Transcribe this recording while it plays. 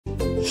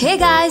Hey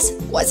guys,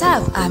 what's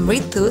up? I'm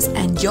Reethuz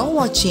and you're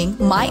watching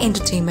my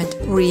entertainment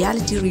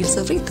reality reels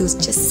of Reethuz.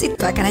 Just sit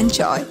back and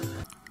enjoy.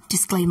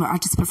 Disclaimer,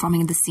 artist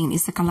performing in this scene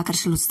is the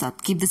Kalakarshal Ustad.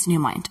 Keep this in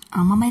your mind.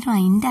 അമ്മമാരും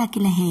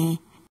ഉണ്ടാക്കില്ല ഹേ.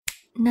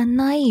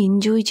 നന്നായി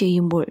enjoy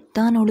ചെയ്യുമ്പോൾ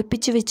താൻ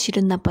ഒളിപ്പിച്ചു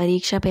വെച്ചിരുന്ന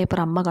പരീക്ഷാ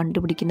paper അമ്മ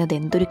കണ്ടുപിടിക്കുന്നത്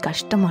എന്തൊരു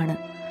കഷ്ടമാണ്.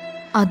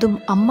 അതും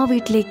അമ്മ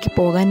വീട്ടിലേക്ക്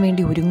പോകാൻ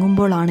വേണ്ടി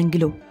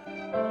ഒരുങ്ങുമ്പോഴാണെങ്കിലോ.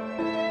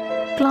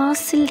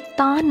 ക്ലാസ്സിൽ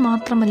താൻ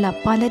മാത്രമല്ല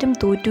പലരും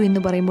തോറ്റു എന്ന്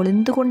പറയുമ്പോൾ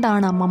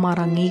എന്തുകൊണ്ടാണ് അമ്മമാർ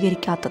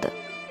അംഗീകരിക്കാത്തത്?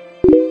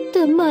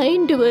 The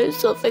mind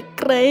voice of a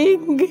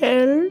crying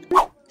girl.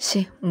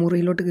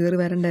 മുറിയിലോട്ട് കയറി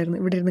വരണ്ടായിരുന്നു.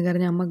 ഇവിടെ ഇരുന്ന്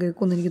കരഞ്ഞ അമ്മ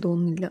കേൾക്കുമെന്ന് എനിക്ക്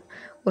തോന്നുന്നില്ല.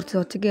 കുറച്ച്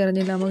ഒച്ചയ്ക്ക്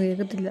കരഞ്ഞില്ല അമ്മ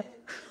കേൾക്കത്തില്ല.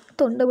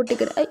 തൊണ്ട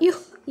പൊട്ടിക്കര. അയ്യോ,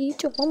 ഈ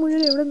ചുമ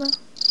മുഴുവൻ എവിടെ നിന്നാ?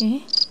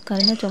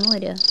 കരഞ്ഞ ചുമ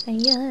വരിക.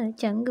 അയ്യോ,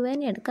 ചങ്ക്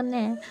വേന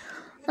എടുക്കുന്നേ.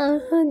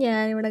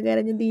 ഞാനിവിടെ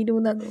കരഞ്ഞ്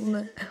തീരുമെന്നാ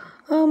തോന്നുന്നത്.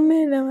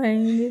 അമ്മേനെ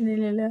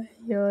വാങ്ങിക്കുന്നില്ലല്ലോ.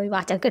 അയ്യോ,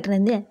 വാച്ചൊക്കെ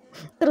കിട്ടണെന്തേ?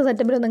 ഇത്ര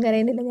സെറ്റപ്പിലൊന്നും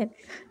കരയുന്നില്ല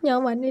ഞാൻ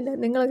വന്നില്ല.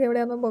 നിങ്ങളൊക്കെ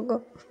എവിടെയാണെന്നോ പോക്കോ.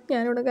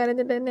 ഞാനിവിടെ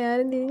കരഞ്ഞിട്ട് എന്നെ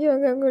ആരും തിരിഞ്ഞു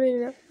നോക്കാൻ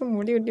കൂടിയില്ല.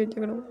 മുടി കെട്ടി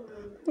വെച്ചേക്കണം.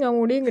 ഞാൻ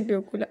മുടിയും കെട്ടി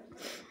വെക്കൂല.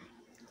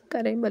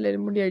 കരയുമ്പോൾ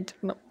എല്ലാവരും മുടി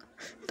അഴിച്ചിടണം,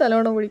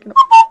 തലോണം കുടിക്കണം.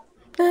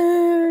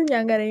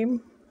 ഞാൻ കരയും.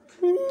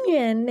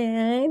 എന്നെ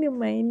ആരും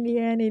മൈൻഡ്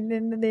ചെയ്യാനില്ല.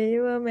 എൻ്റെ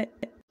ദൈവമേ.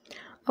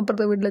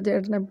 അപ്പുറത്തെ വീട്ടിലെ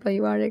ചേട്ടൻ എപ്പോഴാണ്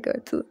ഈ വാഴയൊക്കെ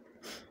വെച്ചത്?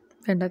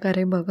 വേണ്ട,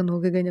 കരയുമ്പോൾ ഒക്കെ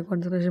നോക്കിക്കഴിഞ്ഞാൽ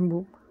കോൺസെൻട്രേഷൻ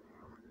പോവും.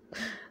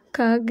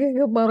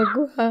 കാക്കയൊക്കെ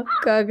പറക്കുക.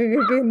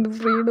 കാക്കയൊക്കെ എന്ത്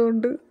ഫ്രീഡം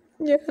ഉണ്ട്.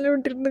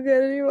 ഞാനിട്ടിരുന്ന്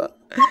കരയുക.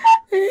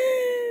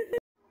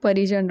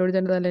 പരീക്ഷ കണ്ടുപിടിച്ച്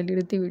എൻ്റെ തലയിൽ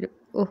ഇരുത്തി വീഴും.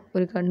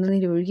 ഒരു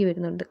കണ്ണുനീര് ഒഴുകി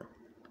വരുന്നുണ്ട്.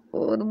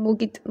 അത്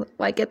മൂക്കി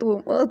വായിക്കാത്ത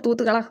പോകും.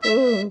 തൂത്ത് കള.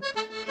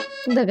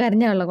 എന്താ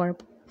കരഞ്ഞാലുള്ള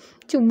കുഴപ്പം?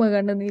 ചുമ്മാ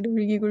കണ്ണുനീര്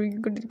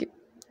ഒഴുകിക്കൊണ്ടിരിക്കും.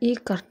 ഈ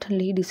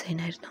കർട്ടനിൽ ഈ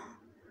ഡിസൈനായിരുന്നോ?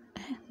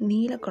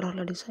 നീല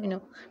കളറുള്ള ഡിസൈനോ?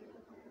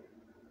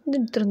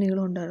 ഇതിന് ഇത്ര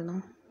നീളം ഉണ്ടായിരുന്നോ?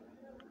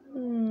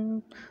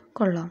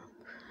 കൊള്ളാം.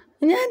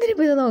 ഞാൻ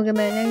തിരിപ്പോൾ ഇത്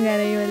നോക്കുന്നത്. ഞാൻ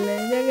കരയുമല്ലേ?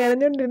 ഞാൻ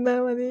കരഞ്ഞോണ്ടിരുന്നാൽ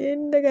മതി.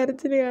 എൻ്റെ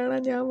കരച്ചിൽ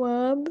കാണാൻ ഞാൻ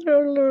മാത്രമേ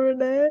ഉള്ളൂ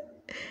ഇവിടെ.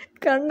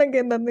 കണ്ണൊക്കെ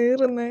എന്താ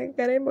നീറുന്നത്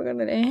കരയുമ്പോൾ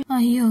കണ്ണനെ.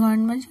 അയ്യോ,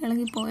 കൺമശി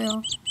ഇളകിപ്പോയോ?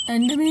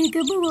 എൻ്റെ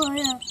മേക്കപ്പ്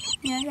പോയാ?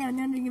 ഞാൻ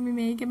കരഞ്ഞോണ്ടിരിക്കുമ്പോൾ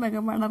മേക്കപ്പൊക്കെ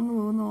പടർന്നു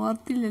പോകുന്നു.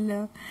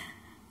 ഓർത്തില്ലല്ലോ.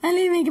 അല്ല,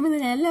 ഈ മേക്കപ്പ്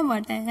എല്ലാം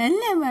പാട്ടെ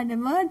എല്ലാം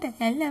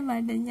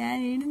പാട്ടെ. ഞാൻ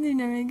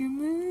ഇടുന്നില്ല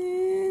മേക്കപ്പ്.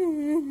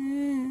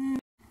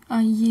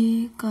 അയ്യേ,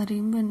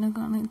 കരയുമ്പോൾ എന്നെ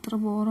കാണാൻ ഇത്ര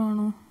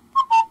ബോറാണോ?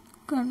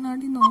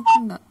 കണ്ണാടി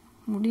നോക്കണ്ട.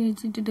 മുടി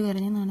അഴിച്ചിട്ടിട്ട്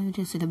കരഞ്ഞെന്നാണ് ഒരു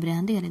രസമില്ല.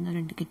 ഭ്രാന്തി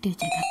കരയുന്നവരുണ്ട്. കെട്ടി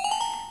വെച്ചേക്കാം.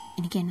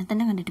 എനിക്ക് എന്നെ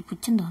തന്നെ കണ്ടിട്ട്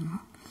പുച്ഛം തോന്നുന്നു.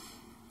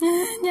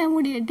 ഞാൻ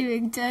മുടി കെട്ടി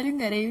വെച്ചാലും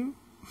കരയും.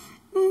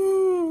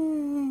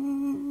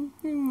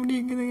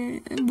 മുടിയൊക്കെ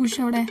ബുഷ്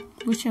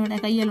എവിടെ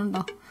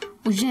കയ്യിലുണ്ടോ?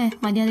 ബുഷേ,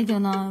 മര്യാദയ്ക്ക്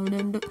വന്നാ ഇവിടെ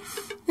ഉണ്ട്.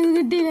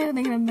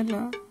 കിട്ടിയില്ലായിരുന്നെങ്കിൽ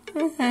ഉണ്ടല്ലോ.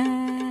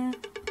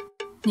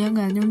 ഞാൻ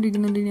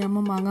കരഞ്ഞോണ്ടിരിക്കുന്നുണ്ട്. ഇനി അമ്മ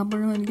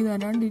മാങ്ങാപ്പഴം എനിക്ക്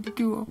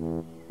തരാണ്ടിരിക്കുവോ?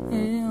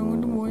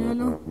 അങ്ങോട്ട്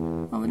പോയാലോ?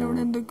 അവനവിടെ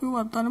എന്തൊക്കെയോ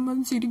വർത്താനം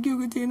പറഞ്ഞ്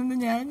ചിരിക്കുകയൊക്കെ ചെയ്യുന്നുണ്ട്.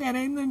 ഞാൻ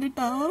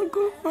കരയുന്നുണ്ടിട്ട്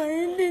ആർക്കും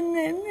ആർക്കും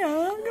വേണ്ട.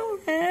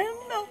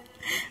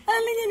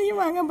 അല്ലെങ്കിൽ എനിക്ക്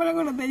മാങ്ങാപ്പഴം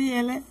കൂടെ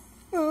തരികയല്ലേ?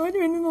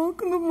 ആരും എന്നെ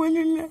നോക്കുന്ന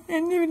പോലില്ല.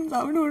 എന്നെ ഇവര്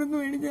തവിട് കൊടുത്ത്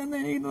മേടിച്ചാന്ന്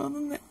എനിക്ക്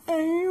തോന്നുന്നത്.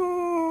 അയ്യോ,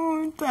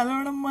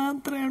 തലവണം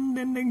മാത്രമേ ഉണ്ട്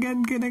എൻ്റെ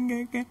ഗദ്ഗതം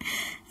കേൾക്കാൻ.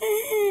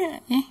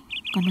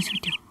 കണ്ണു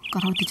ചുറ്റോ?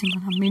 കറവറ്റിച്ചെന്ന്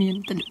അമ്മേനി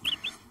എന്തല്ലോ.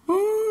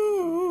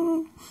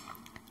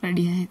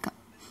 റെഡിയായേക്കാം.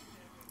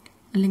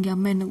 അല്ലെങ്കിൽ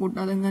അമ്മ എന്നെ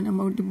കൂട്ടാതെ എങ്ങനെ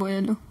അമ്മ വീട്ടിൽ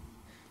പോയാലോ?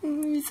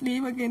 ഈ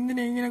സ്ലീവൊക്കെ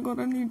എന്തിനാ ഇങ്ങനെ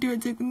കുറേ നീട്ടി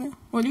വെച്ചേക്കുന്നത്?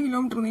 1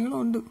 കിലോമീറ്റർ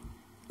നീളമുണ്ട്.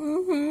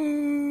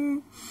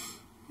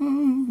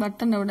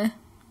 ബട്ടൻ്റെ അവിടെ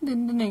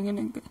ഇതെന്തിനാ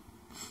ഇങ്ങനെയൊക്കെ?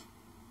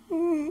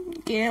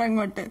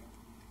 കേറങ്ങോട്ട്.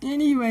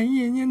 എനിക്ക്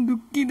വയ്യ, ഞാൻ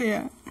ദുഃഖിതയാ.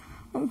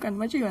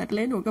 കൺമച്ചി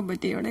വരലേലും ഒക്കെ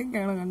പറ്റി.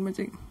 എവിടെയൊക്കെയാണ്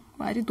കൺമച്ചി?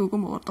 വാരി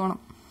തൂക്കുമ്പോൾ ഓർത്തോണം.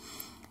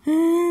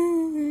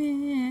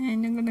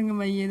 എന്നെ കൊണ്ടങ്ങ്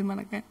വയ്യത്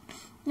മടക്കാൻ.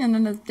 ഞാൻ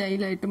നല്ല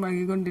സ്റ്റൈലായിട്ട്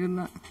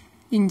മടക്കിക്കൊണ്ടിരുന്ന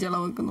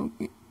ഇഞ്ചളവൊക്കെ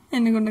നോക്കി.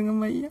 എന്നെ കൊണ്ടങ്ങ്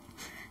വയ്യ.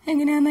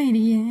 എങ്ങനെയാന്നാ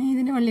ഇരിക്കുക?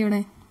 ഇതിൻ്റെ വള്ളി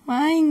ഇവിടെ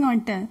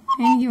വായിങ്ങോട്ട്.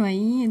 എനിക്ക്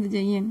വയ്യ ഇത്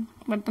ചെയ്യാൻ.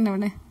 ബട്ടൺ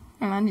എവിടെ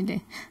കാണാനില്ലേ?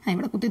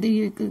 ഇവിടെ കുത്തി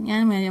തിരികെ വെക്ക്.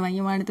 ഞാൻ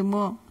വയ്യ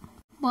മാടത്തുമ്പോ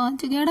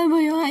വാച്ച് കേടാ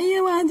പോയോ?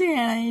 വാച്ച്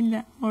കേടായില്ല,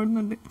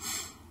 ഓടുന്നുണ്ട്.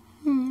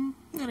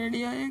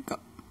 റെഡിയായേക്കാം.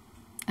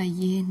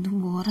 അയ്യേ, എന്തും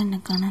ബോറെന്നെ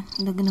കാണാൻ.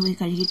 ഇതൊക്കെ പോയി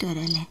കഴുകിയിട്ട്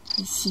വരാല്ലേ?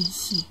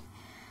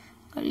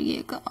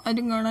 കഴുകിയേക്കാം.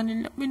 ആരും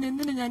കാണാനില്ല. പിന്നെ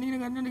എന്തിനാ ഞാനിങ്ങനെ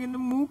കണ്ണെടുക്കുക?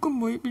 എൻ്റെ മൂക്കും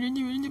പോയി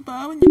പിഴിഞ്ഞ്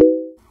പാവം.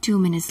 2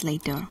 minutes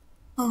later.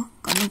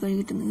 കണ്ണ്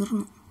കഴുകിയിട്ട്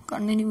നീർന്നു.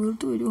 കണ്ണിന്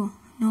വീർത്തു വരുമോ?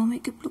 നോ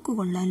മേക്കപ്പ് ലുക്ക്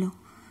കൊള്ളാലോ.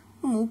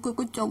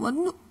 മൂക്കൊക്കെ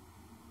ചുവന്നു.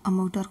 അമ്മ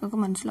വീട്ടുകാർക്കൊക്കെ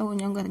മനസ്സിലാവും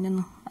ഞാൻ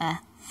കരഞ്ഞെന്നു.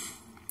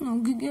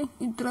 നോക്കിക്കേ,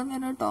 ഇത്ര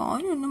നേരമായിട്ട്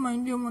ആരും എന്നെ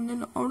മൈൻഡ് ചെയ്യാൻ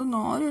വന്നില്ല. അവിടെ നിന്ന്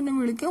ആരും എന്നെ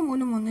വിളിക്കാൻ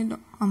പോലും വന്നില്ല.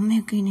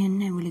 അമ്മയൊക്കെ ഇനി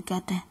എന്നെ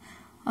വിളിക്കാത്ത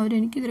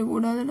അവരെനിക്കെതിരെ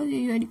കൂടാതെ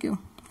ചെയ്യുമായിരിക്കുമോ?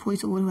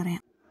 വോയിസ് പോലും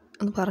പറയാം.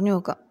 ഒന്ന് പറഞ്ഞു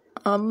നോക്കാം.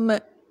 അമ്മ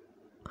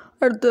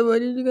അടുത്ത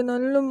പരീക്ഷയ്ക്ക്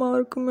നല്ല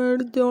മാർക്ക്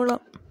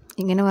മേടിച്ചോളാം.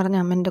 ഇങ്ങനെ പറഞ്ഞ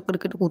അമ്മേൻ്റെ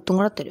ക്രിക്കറ്റ് കുത്തും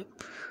കൂടെ തരും.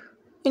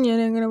 ഞാൻ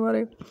എങ്ങനെ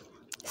പറയും?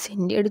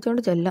 സെൻറ്റി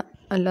അടിച്ചോണ്ട് ചെല്ലാം,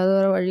 അല്ലാതെ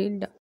വേറെ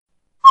വഴിയില്ല.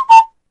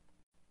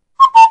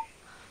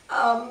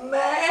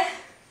 അമ്മേ,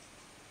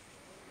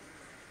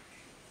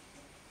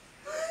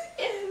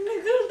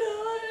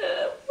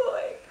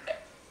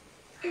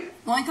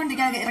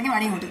 ഇറങ്ങി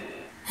വാടി ഇങ്ങോട്ട്.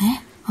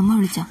 അമ്മ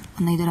വിളിച്ചാ?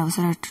 എന്നാൽ ഇതൊരു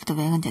അവസരമായിട്ടെടുത്ത്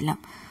വേഗം ചെല്ലാം.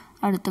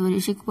 അടുത്ത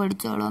പരീക്ഷയ്ക്ക്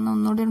പഠിച്ചോളാന്ന്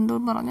ഒന്നുകൂടി രണ്ടു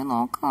പറഞ്ഞ്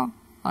നോക്കാം.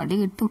 അടി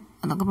കിട്ടും.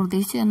 അതൊക്കെ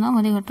പ്രതീക്ഷിച്ച് തന്നാൽ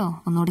മതി കേട്ടോ.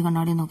 ഒന്നുകൂടി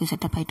കണ്ണാടി നോക്കി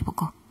സെറ്റപ്പായിട്ട്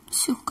പൊക്കോ.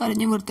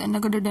 കരഞ്ഞു വൃത്തി എന്നെ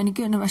കണ്ടിട്ട്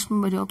എനിക്ക് തന്നെ വിഷമം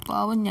വരുമോ?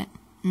 പാവം ഞാൻ.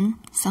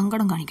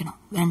 സങ്കടം കാണിക്കണം?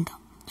 വേണ്ട,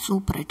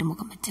 സൂപ്പറായിട്ട്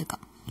മുഖം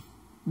വെച്ചേക്കാം.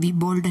 Be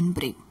bold and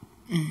Brave.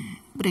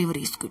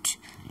 Bravery is good.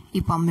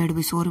 ഇപ്പം അമ്മയോട്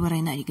പോയി സോറി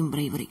പറയുന്നതായിരിക്കും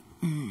ബ്രേവറി.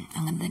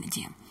 അങ്ങനെ തന്നെ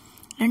ചെയ്യാം.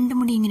 2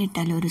 മുടി ഇങ്ങനെ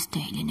ഇട്ടാലും ഒരു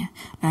സ്റ്റൈലിന്.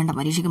 വേണ്ട,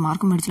 പരീക്ഷയ്ക്ക്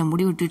മാർക്ക് മേടിച്ചില്ല,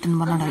 മുടി വിട്ടിട്ടെന്ന്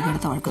പറഞ്ഞാൽ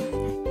അടുത്ത വഴക്ക്.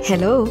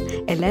 ഹലോ,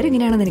 എല്ലാവരും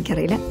ഇങ്ങനെയാണെന്ന്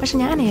എനിക്കറിയില്ല, പക്ഷെ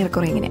ഞാൻ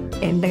ഏറെക്കുറെ ഇങ്ങനെ.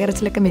 എൻ്റെ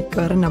കരച്ചിലൊക്കെ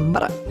മിക്കവാറും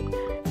നമ്പറാണ്.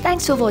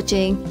 Thanks for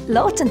watching.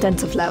 Lots and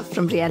tons of love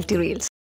from reality reels.